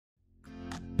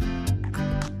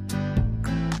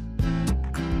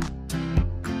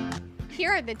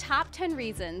Here are the top 10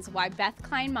 reasons why Beth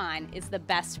Kline-Mohn is the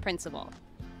best principal.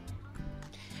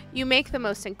 You make the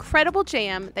most incredible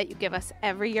jam that you give us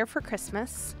every year for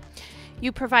Christmas.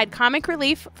 You provide comic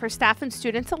relief for staff and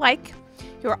students alike.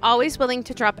 You are always willing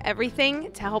to drop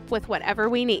everything to help with whatever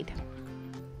we need.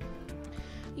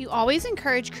 You always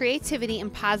encourage creativity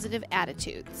and positive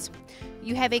attitudes.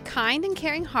 You have a kind and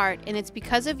caring heart, and it's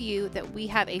because of you that we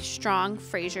have a strong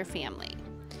Fraser family.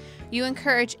 You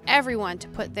encourage everyone to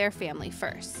put their family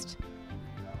first.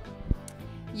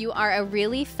 You are a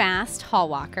really fast hall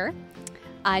walker.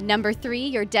 Number 3,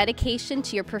 your dedication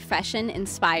to your profession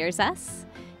inspires us.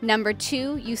 Number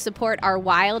 2, you support our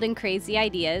wild and crazy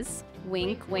ideas.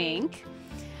 Wink, wink.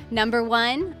 Number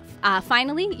 1,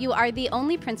 finally, you are the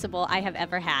only principal I have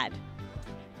ever had.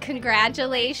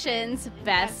 Congratulations,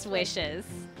 best wishes.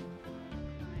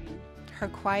 Her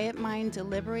quiet mind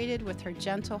deliberated with her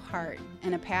gentle heart,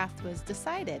 and a path was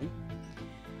decided.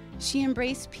 She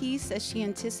embraced peace as she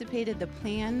anticipated the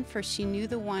plan, for she knew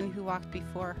the one who walked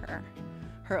before her.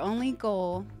 Her only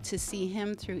goal, to see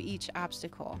him through each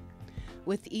obstacle.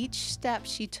 With each step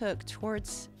she took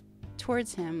towards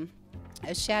him,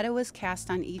 a shadow was cast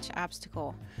on each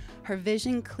obstacle. Her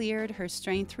vision cleared, her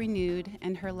strength renewed,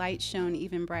 and her light shone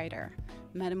even brighter.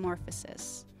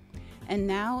 Metamorphosis. And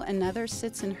now another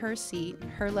sits in her seat,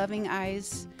 her loving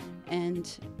eyes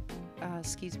and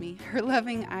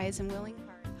willing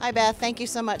heart. Hi Beth, thank you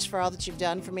so much for all that you've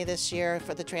done for me this year,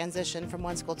 for the transition from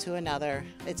one school to another.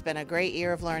 It's been a great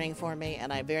year of learning for me,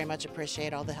 and I very much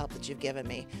appreciate all the help that you've given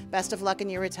me. Best of luck in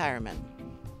your retirement.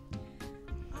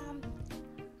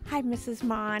 Hi, Mrs.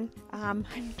 Mohn. I'm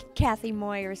Kathy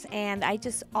Moyers, and I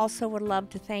just also would love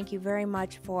to thank you very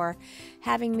much for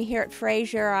having me here at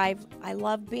Fraser. I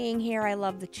love being here. I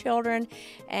love the children,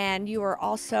 and you are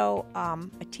also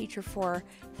a teacher for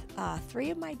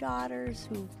 3 of my daughters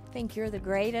who think you're the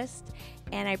greatest,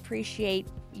 and I appreciate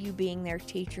you being their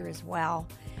teacher as well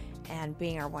and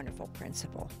being our wonderful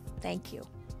principal. Thank you.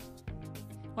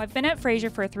 Well, I've been at Fraser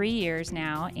for 3 years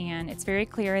now, and it's very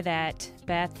clear that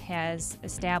Beth has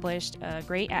established a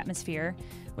great atmosphere,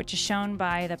 which is shown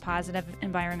by the positive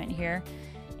environment here.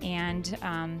 And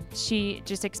she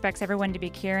just expects everyone to be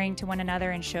caring to one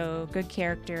another and show good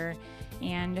character,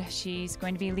 and she's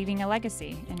going to be leaving a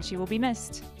legacy, and she will be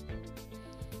missed.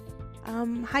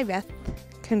 Hi, Beth.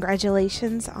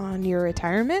 Congratulations on your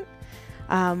retirement.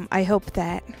 I hope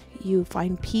that you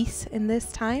find peace in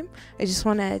this time. I just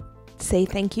want to say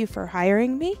thank you for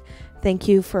hiring me. Thank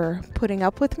you for putting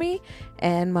up with me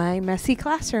and my messy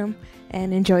classroom,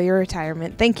 and enjoy your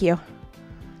retirement. Thank you.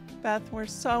 Beth, we're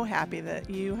so happy that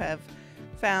you have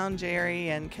found Jerry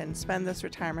and can spend this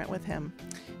retirement with him.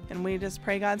 And we just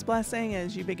pray God's blessing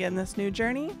as you begin this new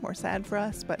journey. We're sad for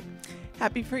us, but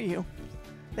happy for you.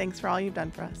 Thanks for all you've done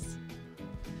for us.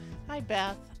 Hi,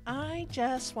 Beth. I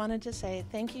just wanted to say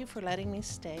thank you for letting me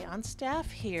stay on staff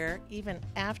here even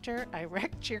after I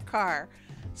wrecked your car.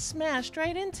 Smashed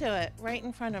right into it, right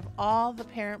in front of all the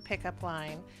parent pickup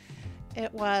line.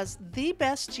 It was the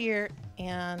best year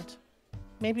and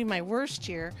maybe my worst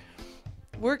year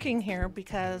working here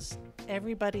because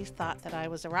everybody thought that I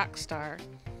was a rock star.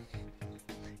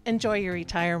 Enjoy your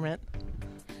retirement.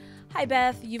 Hi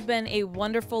Beth, you've been a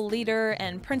wonderful leader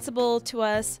and principal to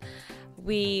us.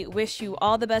 We wish you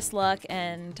all the best luck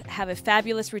and have a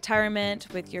fabulous retirement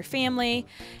with your family,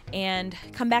 and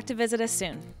come back to visit us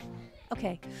soon.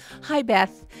 Okay. Hi,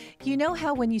 Beth. You know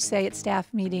how when you say at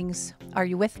staff meetings, "Are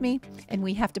you with me?" and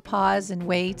we have to pause and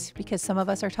wait because some of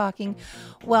us are talking?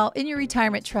 Well, in your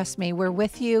retirement, trust me, we're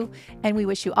with you, and we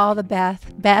wish you all the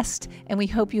best, and we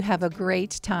hope you have a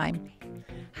great time.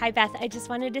 Hi, Beth. I just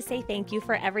wanted to say thank you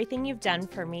for everything you've done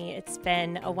for me. It's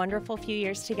been a wonderful few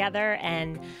years together,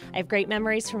 and I have great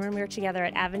memories from when we were together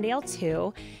at Avondale,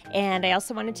 too. And I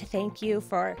also wanted to thank you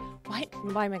for... Why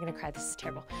am I going to cry? This is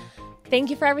terrible. Thank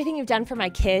you for everything you've done for my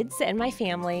kids and my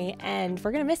family, and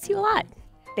we're going to miss you a lot.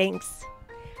 Thanks.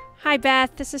 Hi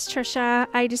Beth, this is Trisha.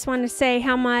 I just want to say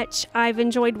how much I've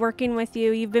enjoyed working with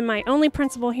you. You've been my only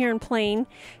principal here in Plain,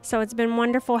 so it's been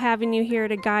wonderful having you here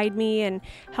to guide me and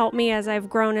help me as I've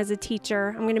grown as a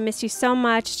teacher. I'm going to miss you so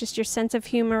much, just your sense of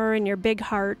humor and your big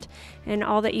heart and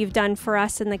all that you've done for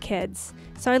us and the kids.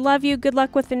 So I love you. Good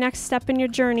luck with the next step in your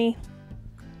journey.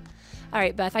 All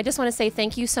right, Beth, I just want to say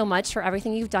thank you so much for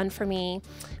everything you've done for me.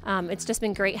 It's just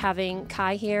been great having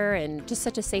Kai here and just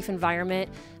such a safe environment.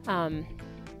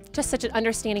 Just such an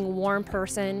understanding, warm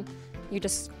person.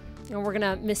 We're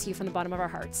gonna miss you from the bottom of our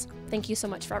hearts. Thank you so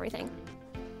much for everything.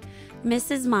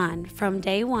 Mrs. Mohn, from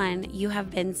day one, you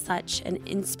have been such an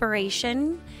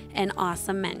inspiration and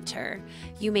awesome mentor.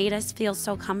 You made us feel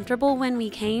so comfortable when we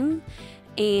came,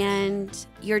 and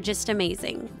you're just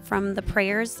amazing. From the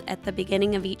prayers at the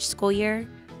beginning of each school year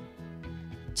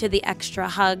to the extra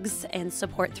hugs and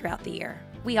support throughout the year.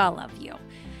 We all love you.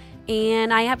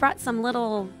 And I have brought some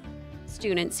little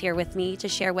students here with me to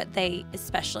share what they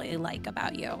especially like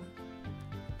about you.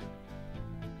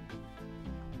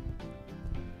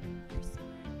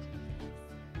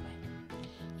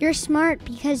 You're smart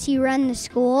because you run the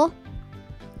school.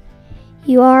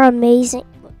 You are amazing.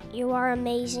 You are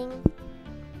amazing.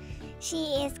 She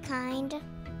is kind.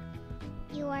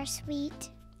 You are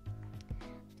sweet.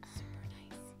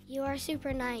 You are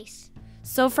super nice.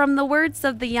 So from the words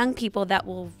of the young people that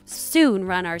will soon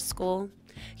run our school,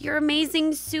 you're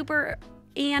amazing, super,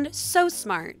 and so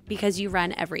smart because you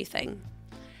run everything.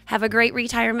 Have a great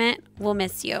retirement. We'll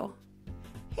miss you.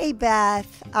 Hey,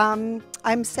 Beth.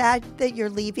 I'm sad that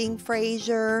you're leaving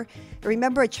Fraser. I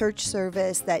remember a church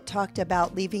service that talked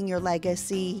about leaving your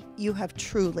legacy. You have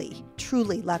truly,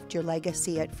 truly left your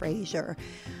legacy at Fraser.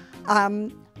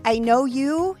 I know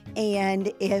you,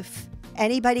 and if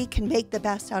anybody can make the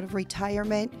best out of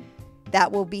retirement,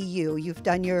 that will be you. You've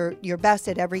done your best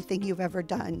at everything you've ever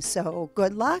done. So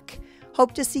good luck.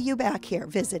 Hope to see you back here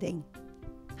visiting.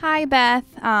 Hi, Beth.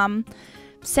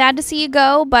 Sad to see you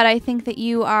go, but I think that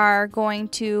you are going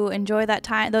to enjoy that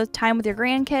time with your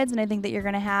grandkids, and I think that you're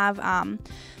going to have a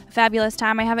fabulous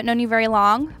time. I haven't known you very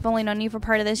long. I've only known you for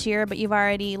part of this year, but you've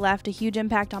already left a huge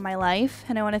impact on my life,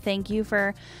 and I want to thank you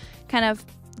for kind of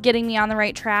getting me on the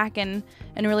right track and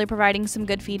really providing some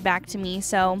good feedback to me.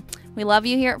 So we love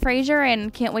you here at Fraser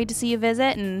and can't wait to see you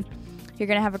visit, and you're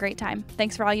going to have a great time.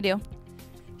 Thanks for all you do.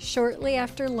 Shortly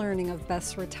after learning of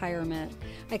Beth's retirement,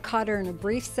 I caught her in a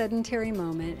brief sedentary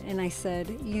moment and I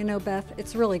said, "You know, Beth,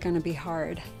 it's really going to be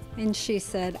hard." And she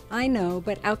said, "I know,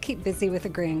 but I'll keep busy with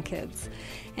the grandkids."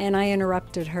 And I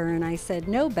interrupted her and I said,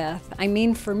 "No, Beth, I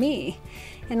mean for me."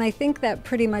 And I think that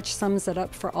pretty much sums it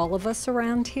up for all of us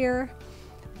around here.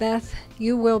 Beth,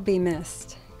 you will be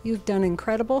missed. You've done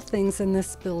incredible things in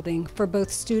this building for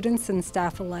both students and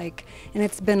staff alike, and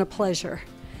it's been a pleasure.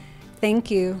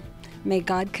 Thank you. May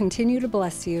God continue to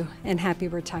bless you, and happy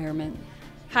retirement.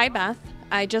 Hi, Beth.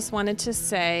 I just wanted to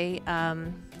say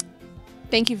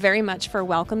thank you very much for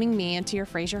welcoming me into your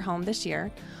Fraser home this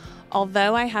year.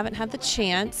 Although I haven't had the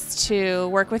chance to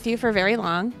work with you for very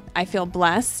long, I feel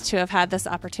blessed to have had this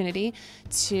opportunity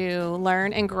to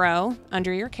learn and grow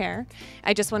under your care.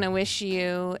 I just want to wish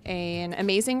you an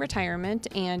amazing retirement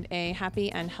and a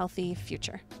happy and healthy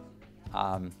future.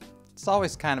 It's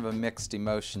always kind of a mixed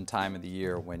emotion time of the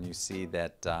year when you see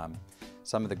that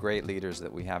some of the great leaders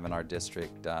that we have in our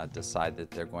district decide that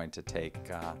they're going to take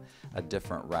a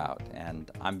different route.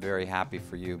 And I'm very happy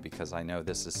for you because I know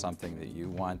this is something that you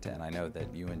want, and I know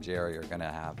that you and Jerry are going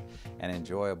to have an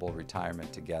enjoyable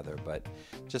retirement together. But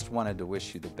just wanted to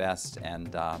wish you the best,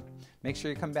 and make sure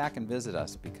you come back and visit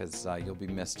us because you'll be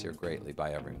missed here greatly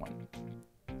by everyone.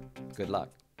 Good luck.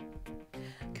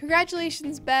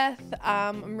 Congratulations, Beth.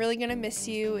 I'm really going to miss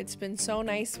you. It's been so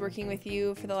nice working with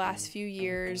you for the last few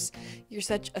years. You're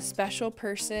such a special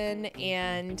person,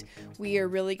 and we are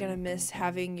really going to miss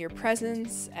having your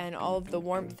presence and all of the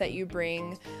warmth that you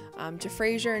bring to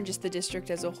Fraser and just the district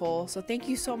as a whole. So thank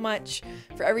you so much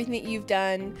for everything that you've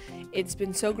done. It's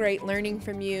been so great learning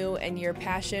from you and your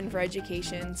passion for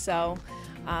education. So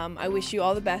I wish you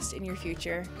all the best in your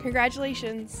future.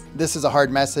 Congratulations. This is a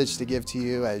hard message to give to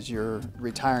you as you're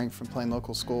retiring from Plain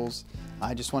Local Schools.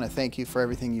 I just want to thank you for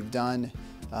everything you've done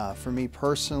for me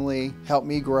personally, helped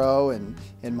me grow in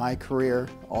my career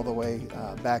all the way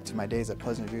back to my days at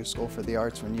Pleasant View School for the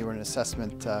Arts when you were an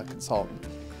assessment consultant.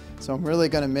 So I'm really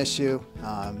going to miss you.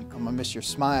 I'm going to miss your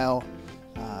smile,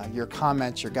 your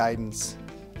comments, your guidance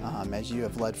as you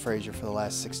have led Fraser for the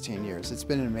last 16 years. It's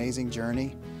been an amazing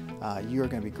journey. You are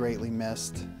going to be greatly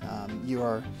missed. You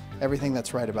are everything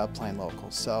that's right about Plain Local.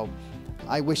 So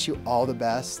I wish you all the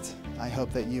best. I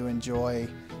hope that you enjoy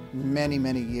many,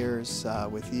 many years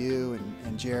with you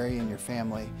and Jerry and your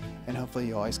family, and hopefully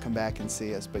you always come back and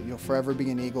see us. But you'll forever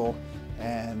be an Eagle,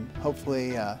 and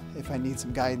hopefully if I need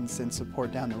some guidance and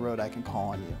support down the road, I can call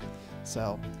on you.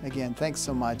 So again, thanks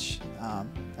so much,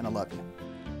 and I love you.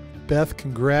 Beth,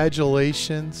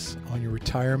 congratulations on your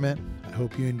retirement. I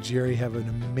hope you and Jerry have an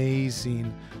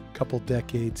amazing couple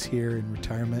decades here in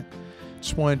retirement.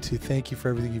 Just wanted to thank you for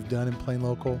everything you've done in Plain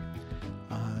Local.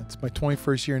 It's my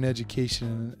 21st year in education,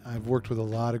 and I've worked with a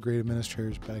lot of great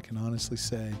administrators, but I can honestly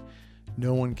say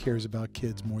no one cares about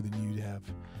kids more than you have.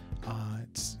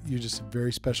 You're just a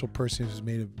very special person who's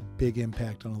made a big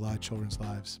impact on a lot of children's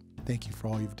lives. Thank you for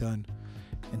all you've done,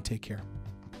 and take care.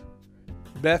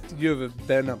 Beth, you have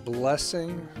been a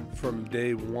blessing from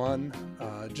day one.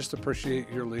 Just appreciate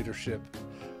your leadership.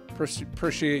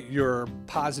 Appreciate your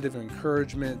positive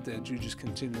encouragement that you just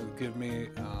continue to give me.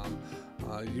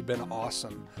 You've been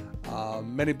awesome.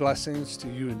 Many blessings to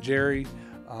you and Jerry.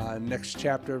 Next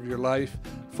chapter of your life.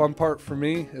 Fun part for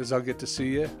me is I'll get to see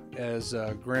you as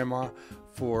grandma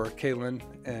for Kaylin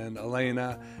and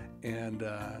Elena, and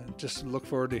just look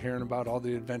forward to hearing about all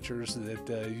the adventures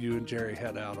that you and Jerry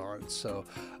head out on. So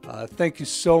thank you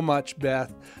so much,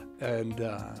 Beth, and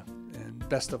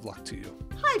best of luck to you.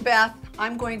 Hi, Beth.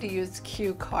 I'm going to use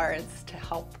cue cards to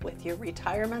help with your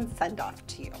retirement send-off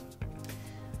to you.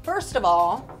 First of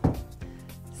all,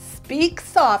 speak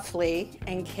softly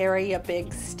and carry a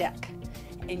big stick.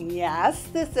 And yes,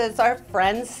 this is our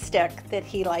friend's stick that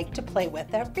he liked to play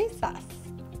with at recess.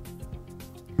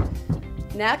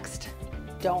 Next,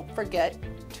 don't forget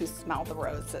to smell the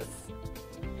roses.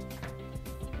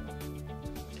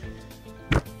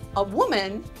 A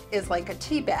woman is like a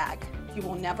tea bag. You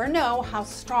will never know how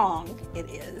strong it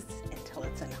is until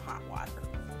it's in hot water.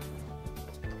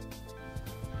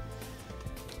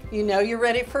 You know you're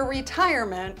ready for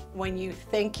retirement when you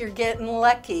think you're getting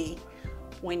lucky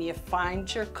when you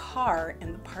find your car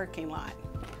in the parking lot.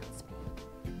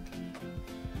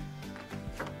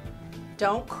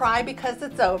 Don't cry because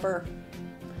it's over.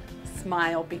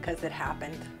 Smile because it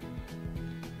happened.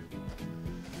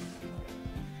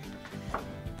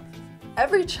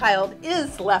 Every child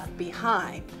is left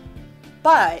behind,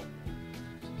 but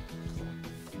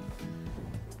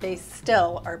they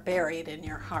still are buried in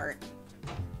your heart.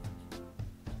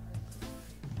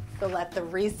 So let the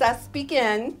recess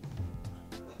begin.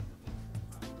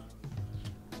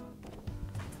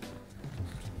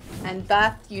 And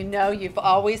Beth, you know you've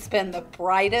always been the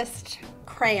brightest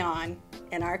crayon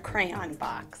in our crayon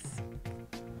box.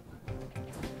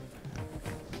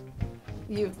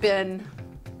 You've been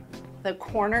the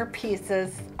corner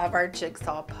pieces of our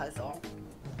jigsaw puzzle,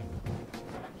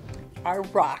 our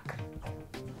rock,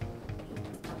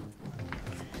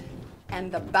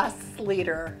 and the best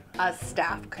leader a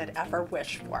staff could ever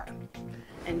wish for.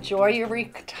 Enjoy your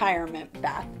retirement,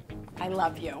 Beth. I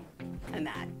love you,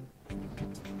 Annette.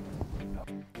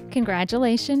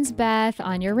 Congratulations, Beth,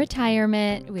 on your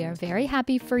retirement. We are very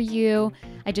happy for you.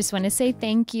 I just want to say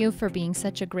thank you for being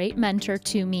such a great mentor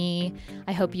to me.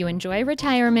 I hope you enjoy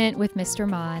retirement with Mr.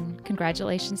 Mohn.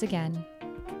 Congratulations again.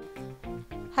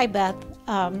 Hi, Beth.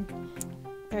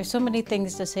 There are so many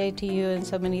things to say to you and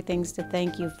so many things to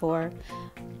thank you for.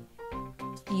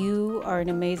 You are an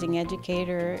amazing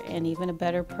educator and even a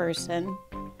better person.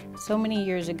 So many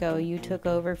years ago, you took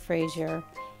over Fraser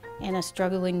in a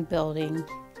struggling building,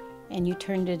 and you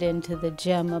turned it into the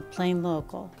gem of Plain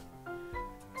Local.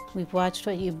 We've watched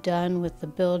what you've done with the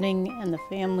building and the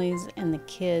families and the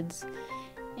kids,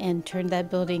 and turned that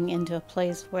building into a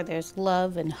place where there's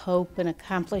love and hope and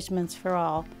accomplishments for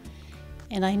all.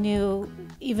 And I knew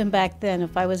even back then,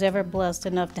 if I was ever blessed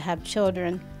enough to have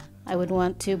children, I would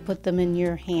want to put them in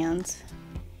your hands.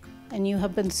 And you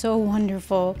have been so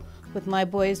wonderful with my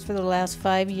boys for the last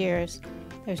 5 years.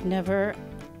 There's never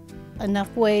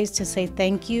enough ways to say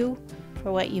thank you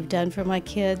for what you've done for my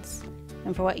kids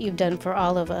and for what you've done for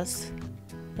all of us.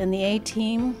 And the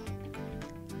A-team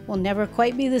will never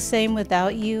quite be the same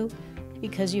without you,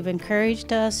 because you've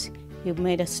encouraged us, you've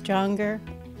made us stronger,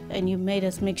 and you've made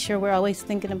us make sure we're always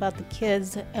thinking about the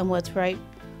kids and what's right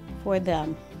for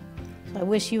them. So I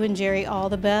wish you and Jerry all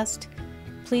the best.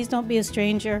 Please don't be a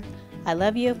stranger. I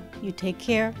love you, you take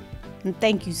care, and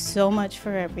thank you so much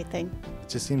for everything. It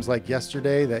just seems like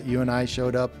yesterday that you and I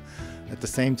showed up at the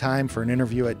same time for an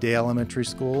interview at Day Elementary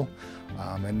School.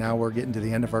 And now we're getting to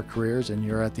the end of our careers, and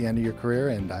you're at the end of your career,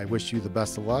 and I wish you the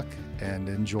best of luck and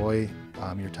enjoy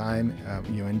your time,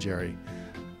 you and Jerry.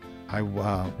 I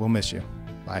will miss you.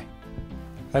 Bye.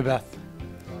 Hi, Beth.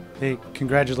 Hey,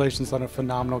 congratulations on a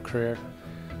phenomenal career.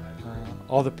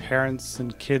 All the parents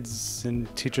and kids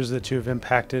and teachers that you have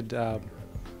impacted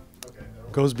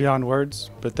goes beyond words,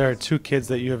 but there are 2 kids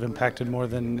that you have impacted more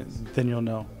than you'll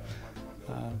know.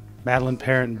 Madeline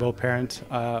parent and Bo parent,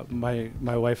 my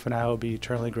wife and I will be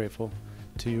eternally grateful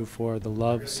to you for the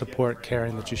love, support,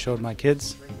 caring that you showed my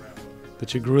kids,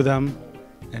 that you grew them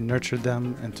and nurtured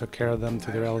them and took care of them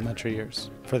through their elementary years.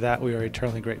 For that, we are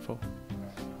eternally grateful.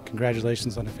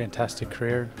 Congratulations on a fantastic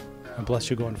career, and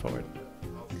bless you going forward.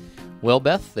 Well,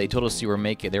 Beth, they told us they were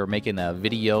making a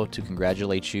video to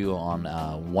congratulate you on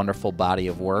a wonderful body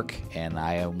of work, and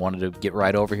I wanted to get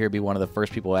right over here, be one of the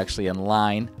first people actually in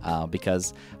line,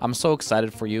 because I'm so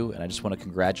excited for you, and I just want to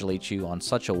congratulate you on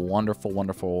such a wonderful,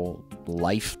 wonderful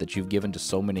life that you've given to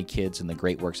so many kids and the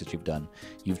great works that you've done.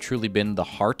 You've truly been the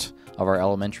heart of our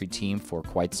elementary team for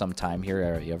quite some time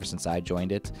here, ever since I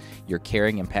joined it. Your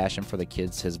caring and passion for the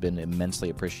kids has been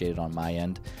immensely appreciated on my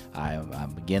end.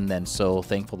 I'm again then so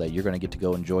thankful that you're going to get to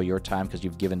go enjoy your time, because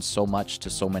you've given so much to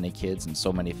so many kids and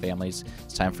so many families.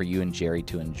 It's time for you and Jerry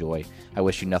to enjoy. I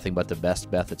wish you nothing but the best,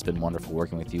 Beth. It's been wonderful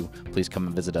working with you. Please come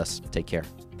and visit us. Take care.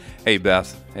 Hey,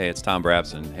 Beth. Hey, it's Tom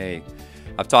Brabson. Hey,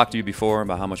 I've talked to you before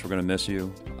about how much we're going to miss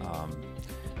you.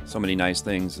 So many nice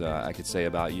things I could say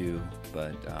about you,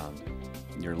 but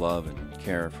your love and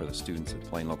care for the students at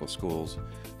Plain Local Schools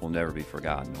will never be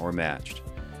forgotten or matched.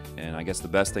 And I guess the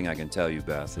best thing I can tell you,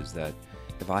 Beth, is that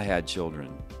if I had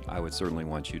children, I would certainly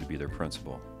want you to be their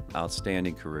principal.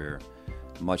 Outstanding career,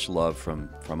 much love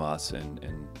from us, and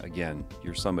again,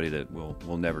 you're somebody that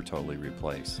we'll never totally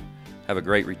replace. Have a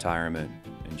great retirement,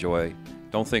 enjoy,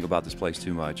 don't think about this place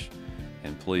too much,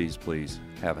 and please, please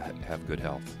have good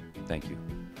health. Thank you.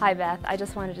 Hi Beth, I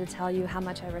just wanted to tell you how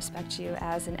much I respect you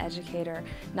as an educator,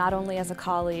 not only as a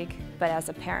colleague, but as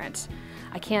a parent.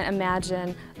 I can't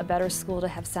imagine a better school to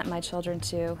have sent my children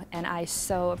to, and I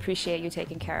so appreciate you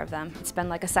taking care of them. It's been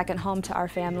like a second home to our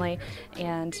family,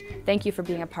 and thank you for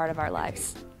being a part of our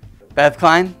lives. Beth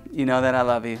Kline, you know that I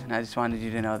love you, and I just wanted you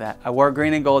to know that. I wore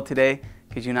green and gold today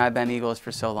because you and I have been Eagles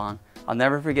for so long. I'll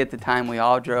never forget the time we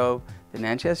all drove the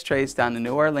Natchez Trace down to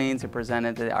New Orleans and presented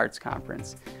at the Arts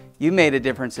Conference. You made a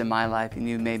difference in my life, and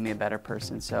you made me a better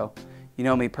person. So you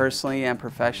know me personally and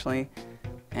professionally,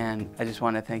 and I just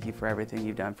want to thank you for everything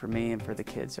you've done for me and for the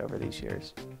kids over these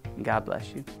years. And God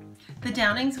bless you. The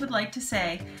Downings would like to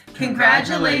say,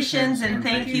 congratulations and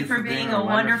thank you for being a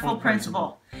wonderful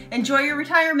principal. Enjoy your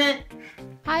retirement.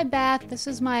 Hi Beth, this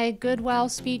is my goodwill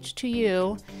speech to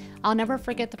you. I'll never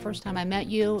forget the first time I met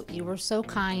you. You were so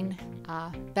kind,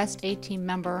 best A-team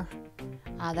member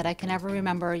that I can ever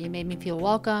remember. You made me feel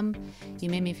welcome. You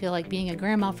made me feel like being a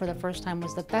grandma for the first time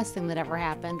was the best thing that ever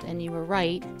happened, and you were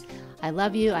right. I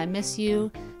love you, I miss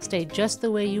you. Stay just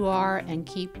the way you are and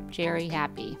keep Jerry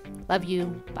happy. Love you,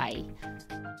 bye.